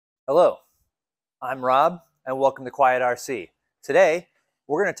Hello, I'm Rob and welcome to Quiet RC. Today,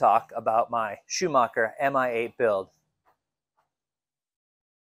 we're going to talk about my Schumacher Mi8 build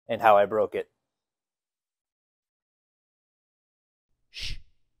and how I broke it. Shh.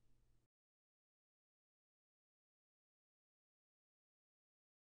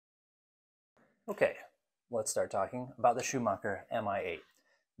 Okay, let's start talking about the Schumacher Mi8.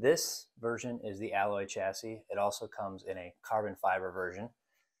 This version is the alloy chassis. It also comes in a carbon fiber version.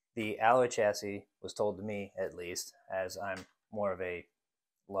 The alloy chassis was told to me, at least, as I'm more of a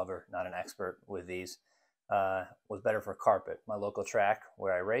lover, not an expert with these, was better for carpet. My local track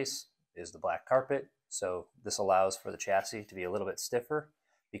where I race is the black carpet, so this allows for the chassis to be a little bit stiffer.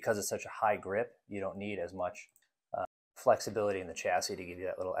 Because it's such a high grip, you don't need as much flexibility in the chassis to give you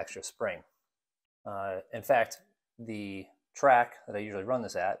that little extra spring. In fact, the track that I usually run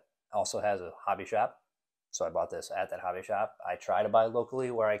this at also has a hobby shop. So I bought this at that hobby shop. I try to buy locally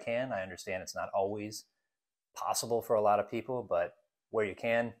where I can. I understand it's not always possible for a lot of people, but where you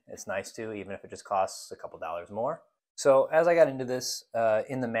can, it's nice to, even if it just costs a couple dollars more. So as I got into this,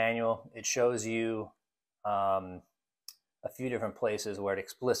 in the manual, it shows you a few different places where it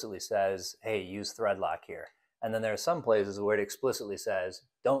explicitly says, hey, use thread lock here. And then there are some places where it explicitly says,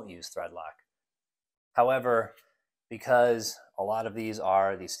 don't use thread lock. However, because a lot of these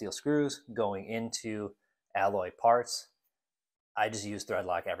are these steel screws going into alloy parts, I just use thread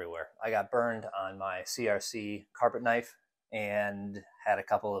lock everywhere. I got burned on my CRC carpet knife and had a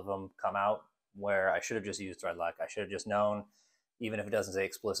couple of them come out where I should have just used thread lock. I should have just known, even if it doesn't say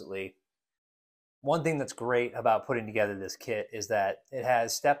explicitly. One thing that's great about putting together this kit is that it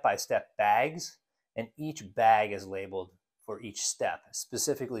has step-by-step bags, and each bag is labeled for each step,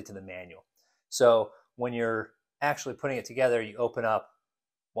 specifically to the manual. So when you're actually putting it together, you open up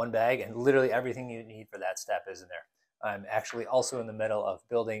one bag and literally everything you need for that step is in there. I'm actually also in the middle of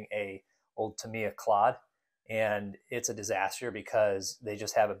building a old Tamiya clod, and it's a disaster because they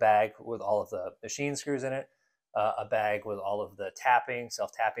just have a bag with all of the machine screws in it, a bag with all of the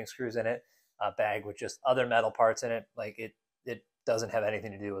self-tapping screws in it, a bag with just other metal parts in it. Like it doesn't have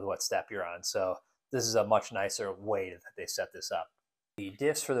anything to do with what step you're on. So this is a much nicer way that they set this up. The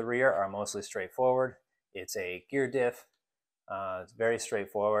diffs for the rear are mostly straightforward. It's a gear diff. It's very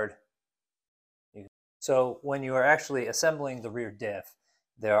straightforward. So when you are actually assembling the rear diff,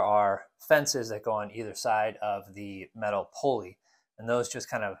 there are fences that go on either side of the metal pulley, and those just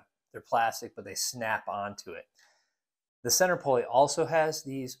they're plastic, but they snap onto it. The center pulley also has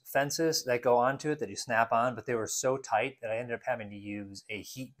these fences that go onto it that you snap on, but they were so tight that I ended up having to use a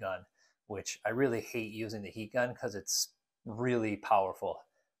heat gun, which I really hate using the heat gun because it's really powerful.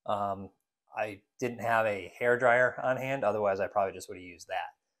 I didn't have a hair dryer on hand, otherwise I probably just would have used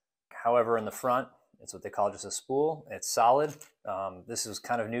that. However, in the front, it's what they call just a spool. It's solid. This is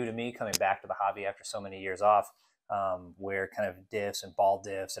kind of new to me, coming back to the hobby after so many years off, where kind of diffs and ball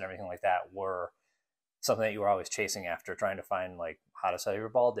diffs and everything like that were something that you were always chasing after, trying to find like how to sell your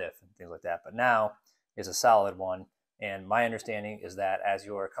ball diff and things like that. But now is a solid one. And my understanding is that as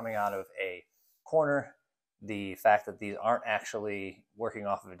you're coming out of a corner, the fact that these aren't actually working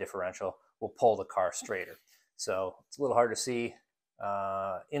off of a differential will pull the car straighter. So it's a little hard to see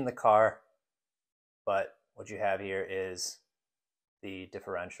in the car, but what you have here is the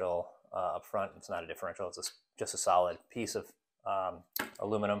differential up front. It's not a differential, it's just a solid piece of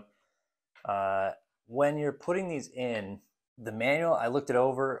aluminum. When you're putting these in, the manual, I looked it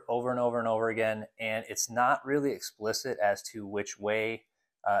over and over again, and it's not really explicit as to which way,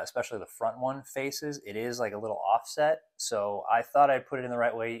 especially the front one, faces. It is like a little offset, so I thought I'd put it in the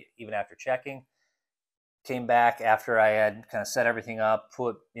right way even after checking. Came back after I had kind of set everything up,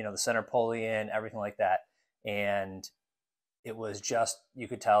 put the center pulley in, everything like that, and it was just, you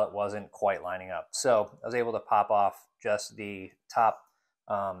could tell it wasn't quite lining up. So I was able to pop off just the top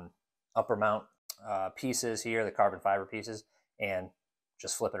upper mount pieces here, the carbon fiber pieces, and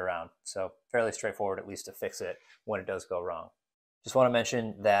just flip it around. So fairly straightforward, at least to fix it when it does go wrong. Just want to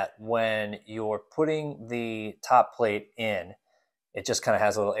mention that when you're putting the top plate in, it just kind of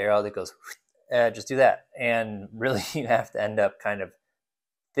has a little arrow that goes, just do that. And really you have to end up kind of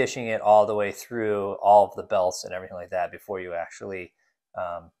fishing it all the way through all of the belts and everything like that before you actually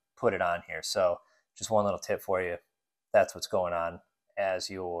put it on here. So just one little tip for you. That's what's going on as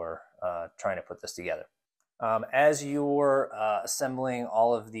you're trying to put this together. As you're assembling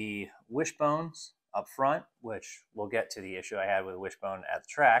all of the wishbones up front, which we'll get to the issue I had with wishbone at the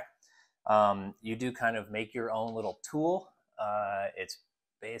track, you do kind of make your own little tool. It's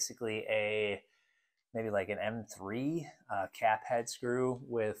basically maybe like an M3 cap head screw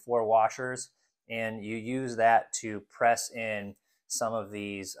with 4 washers, and you use that to press in some of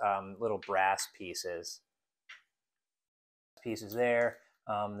these little brass pieces there.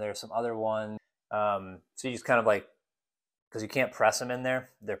 There's some other ones. So you just kind of like, because you can't press them in there,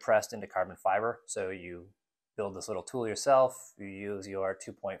 they're pressed into carbon fiber. So you build this little tool yourself. You use your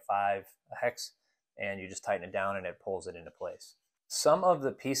 2.5 hex and you just tighten it down and it pulls it into place. Some of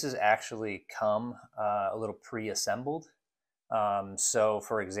the pieces actually come a little pre-assembled. So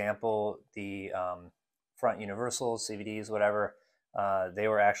for example, the front universals, CVDs, whatever, they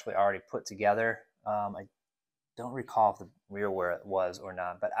were actually already put together. I don't recall if the rear where it was or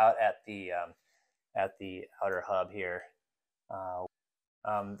not, but out at the outer hub here,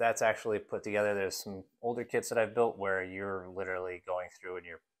 that's actually put together. There's some older kits that I've built where you're literally going through and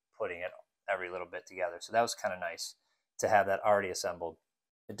you're putting it every little bit together. So that was kind of nice to have that already assembled.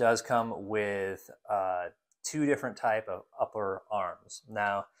 It does come with 2 different type of upper arms.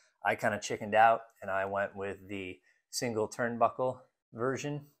 Now, I kind of chickened out and I went with the single turnbuckle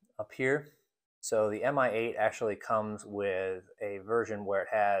version up here. So the Mi8 actually comes with a version where it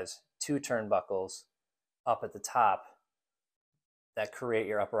has 2 turnbuckles up at the top that create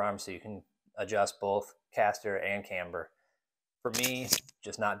your upper arm so you can adjust both caster and camber. For me,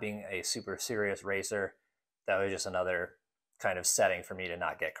 just not being a super serious racer, that was just another kind of setting for me to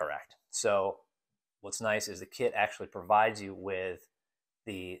not get correct. So what's nice is the kit actually provides you with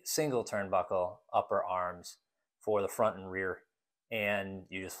the single turnbuckle upper arms for the front and rear, and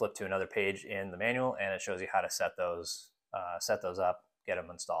you just flip to another page in the manual and it shows you how to set those up, get them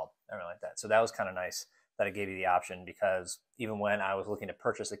installed, everything like that. So that was kind of nice that it gave you the option, because even when I was looking to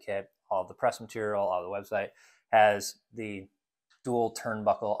purchase a kit, all of the press material, all the website has the dual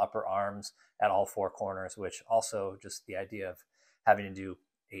turnbuckle upper arms at all 4 corners, which also just the idea of having to do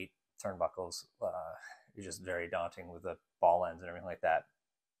 8 turnbuckles is just very daunting with the ball ends and everything like that.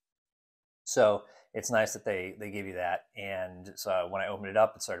 So it's nice that they give you that. And so when I opened it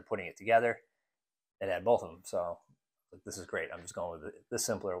up and started putting it together, it had both of them. So this is great. I'm just going with the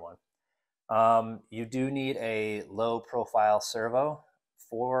simpler one. You do need a low profile servo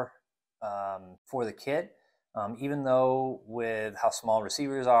for the kit. Even though with how small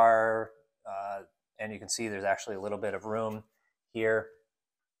receivers are, and you can see there's actually a little bit of room here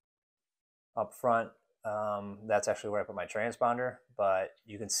up front. That's actually where I put my transponder, but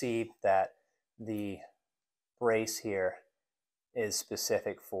you can see that the brace here is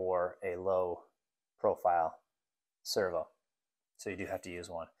specific for a low profile servo. So you do have to use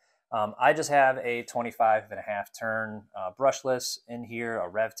one. I just have a 25.5 turn brushless in here, a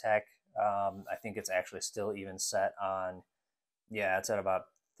RevTech. I think it's actually still even set on, yeah, it's at about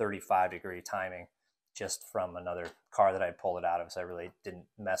 35-degree timing, just from another car that I pulled it out of, so I really didn't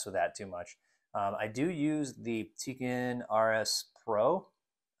mess with that too much. I do use the Tiken RS Pro.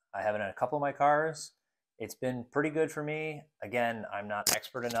 I have it in a couple of my cars. It's been pretty good for me. Again, I'm not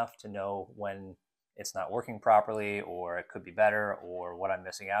expert enough to know when it's not working properly, or it could be better, or what I'm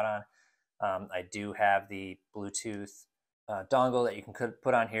missing out on. I do have the Bluetooth dongle that you can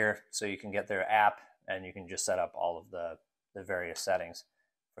put on here, so you can get their app and you can just set up all of the various settings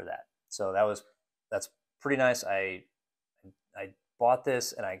for that. So that's pretty nice. I bought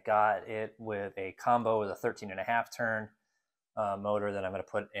this and I got it with a combo with a 13.5 turn motor that I'm going to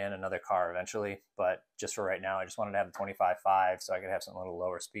put in another car eventually. But just for right now, I just wanted to have the 25.5 so I could have something a little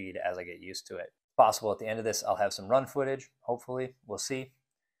lower speed as I get used to it. Possible at the end of this, I'll have some run footage. Hopefully, we'll see.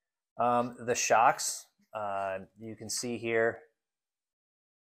 The shocks, you can see here,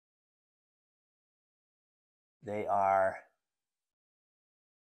 they are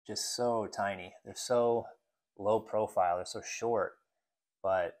just so tiny. They're so low profile. They're so short,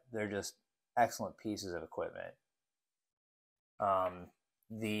 but they're just excellent pieces of equipment.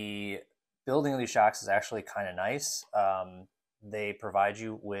 The building of these shocks is actually kind of nice. They provide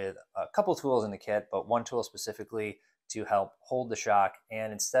you with a couple tools in the kit, but one tool specifically to help hold the shock.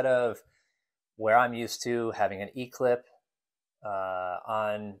 And instead of where I'm used to having an E-clip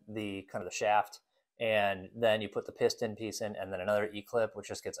on the kind of the shaft, and then you put the piston piece in and then another E-clip, which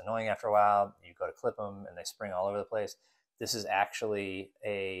just gets annoying after a while. You go to clip them and they spring all over the place. This is actually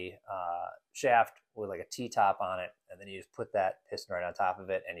a shaft with like a T-top on it, and then you just put that piston right on top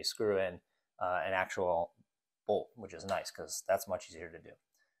of it and you screw in an actual bolt, which is nice because that's much easier to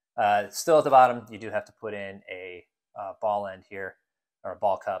do. Still at the bottom, you do have to put in a ball end here, or a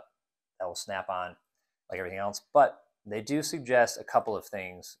ball cup that will snap on like everything else, but they do suggest a couple of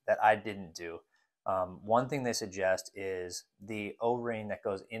things that I didn't do. One thing they suggest is the O-ring that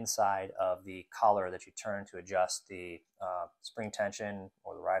goes inside of the collar that you turn to adjust the spring tension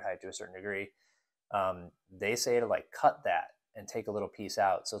or the ride height to a certain degree. They say to like cut that and take a little piece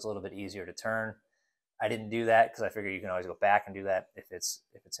out so it's a little bit easier to turn. I didn't do that because I figure you can always go back and do that if it's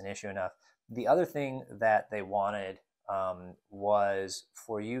an issue enough. The other thing that they wanted was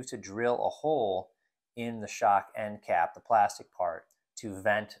for you to drill a hole in the shock end cap, the plastic part, to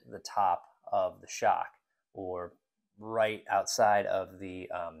vent the top of the shock, or right outside of the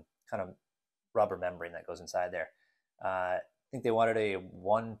kind of rubber membrane that goes inside there. I think they wanted a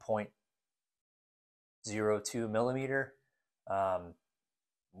 1.02 millimeter,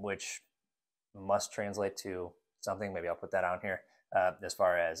 which must translate to something. Maybe I'll put that on here as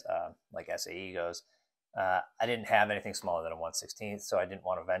far as like SAE goes. I didn't have anything smaller than a 1/16, so I didn't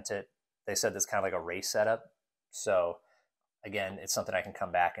want to vent it. They said this kind of like a race setup. So again, it's something I can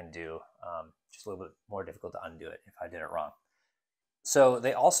come back and do. Just a little bit more difficult to undo it if I did it wrong. So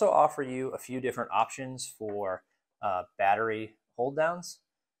they also offer you a few different options for battery hold downs.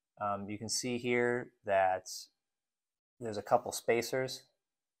 You can see here that there's a couple spacers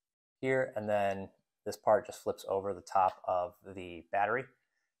here, and then this part just flips over the top of the battery.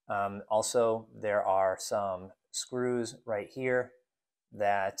 Also, there are some screws right here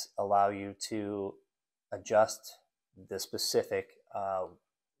that allow you to adjust the specific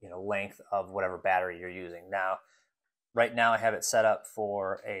length of whatever battery you're using. Now, right now I have it set up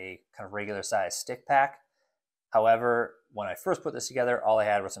for a kind of regular size stick pack. However, when I first put this together, all I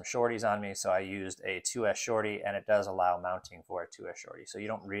had was some shorties on me, so I used a 2S shorty, and it does allow mounting for a 2S shorty. So you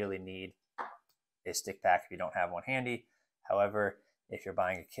don't really need a stick pack if you don't have one handy. However, if you're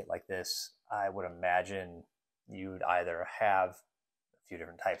buying a kit like this, I would imagine you'd either have a few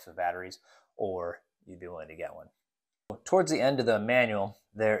different types of batteries, or you'd be willing to get one. Towards the end of the manual,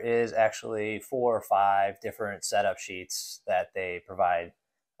 there is actually 4 or 5 different setup sheets that they provide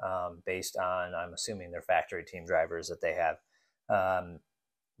based on, I'm assuming, their factory team drivers that they have.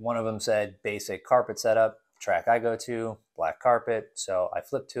 One of them said basic carpet setup, track I go to, black carpet. So I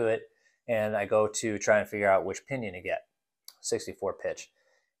flip to it and I go to try and figure out which pinion to get, 64 pitch.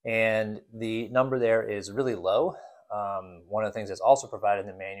 And the number there is really low. One of the things that's also provided in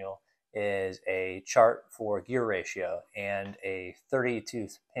the manual is a chart for gear ratio, and a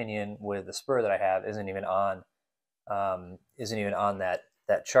 30-tooth pinion with the spur that I have isn't even on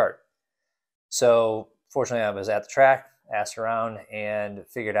that chart. So fortunately, I was at the track, asked around, and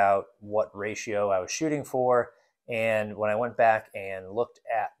figured out what ratio I was shooting for. And when I went back and looked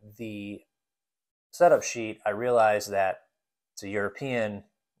at the setup sheet, I realized that it's a European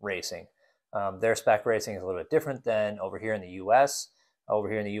racing. Their spec racing is a little bit different than over here in the US. Over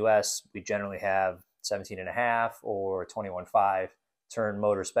here in the US, we generally have 17.5 or 21.5 turn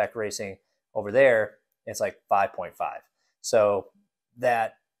motor spec racing. Over there, it's like 5.5. So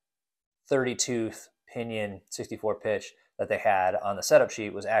that 30-tooth pinion 64 pitch that they had on the setup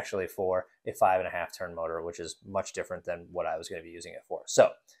sheet was actually for a 5.5 turn motor, which is much different than what I was going to be using it for.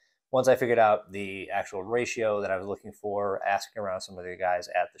 So once I figured out the actual ratio that I was looking for, asking around some of the guys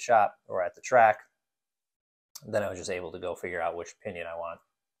at the shop or at the track, then I was just able to go figure out which pinion I want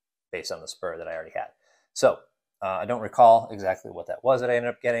based on the spur that I already had. So I don't recall exactly what that was that I ended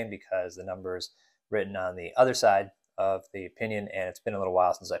up getting, because the number's written on the other side of the pinion, and it's been a little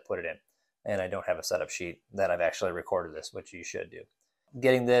while since I put it in. And I don't have a setup sheet that I've actually recorded this, which you should do.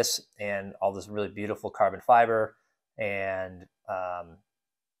 Getting this and all this really beautiful carbon fiber and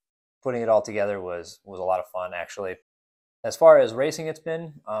putting it all together was a lot of fun, actually. As far as racing it's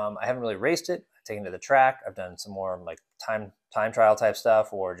been, I haven't really raced it. I've taken it to the track. I've done some more like time trial type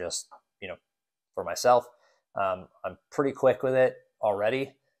stuff, or just, for myself. I'm pretty quick with it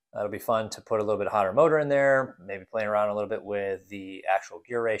already. It'll be fun to put a little bit hotter motor in there, maybe playing around a little bit with the actual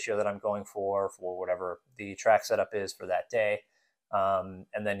gear ratio that I'm going for whatever the track setup is for that day.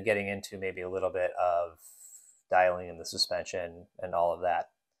 And then getting into maybe a little bit of dialing in the suspension and all of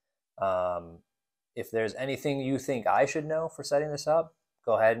that. If there's anything you think I should know for setting this up,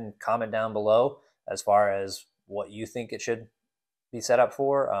 go ahead and comment down below as far as what you think it should be set up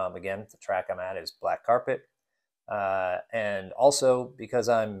for. Again, the track I'm at is black carpet. And also, because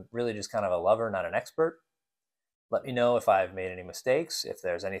I'm really just kind of a lover, not an expert, let me know if I've made any mistakes, if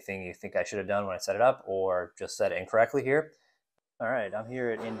there's anything you think I should have done when I set it up, or just said it incorrectly here. All right, I'm here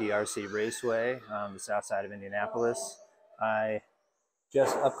at Indy RC Raceway on the south side of Indianapolis. I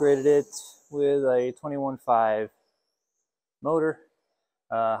just upgraded it with a 21.5 motor,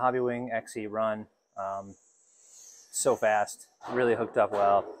 Hobbywing XE Run. So fast, really hooked up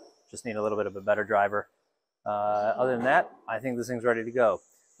well. Just need a little bit of a better driver. Other than that, I think this thing's ready to go.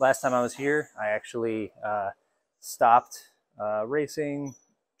 Last time I was here, I actually stopped racing,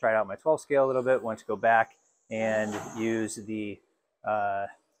 tried out my 12 scale a little bit, went to go back and use the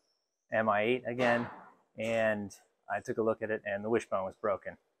Mi8 again, and I took a look at it, and the wishbone was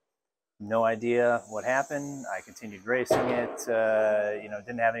broken. No idea what happened. I continued racing it, you know,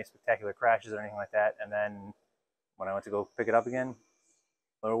 didn't have any spectacular crashes or anything like that. And then when I went to go pick it up again,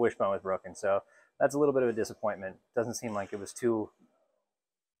 the little wishbone was broken. So that's a little bit of a disappointment. Doesn't seem like it was too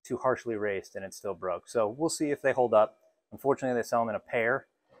harshly raced and it still broke. So we'll see if they hold up. Unfortunately, they sell them in a pair,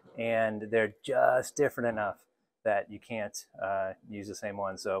 and they're just different enough that you can't use the same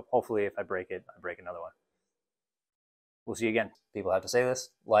one. So hopefully if I break it, I break another one. We'll see you again. People have to say this: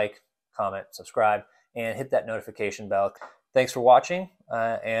 like, comment, subscribe, and hit that notification bell. Thanks for watching,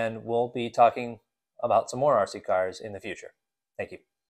 and we'll be talking about some more RC cars in the future. Thank you.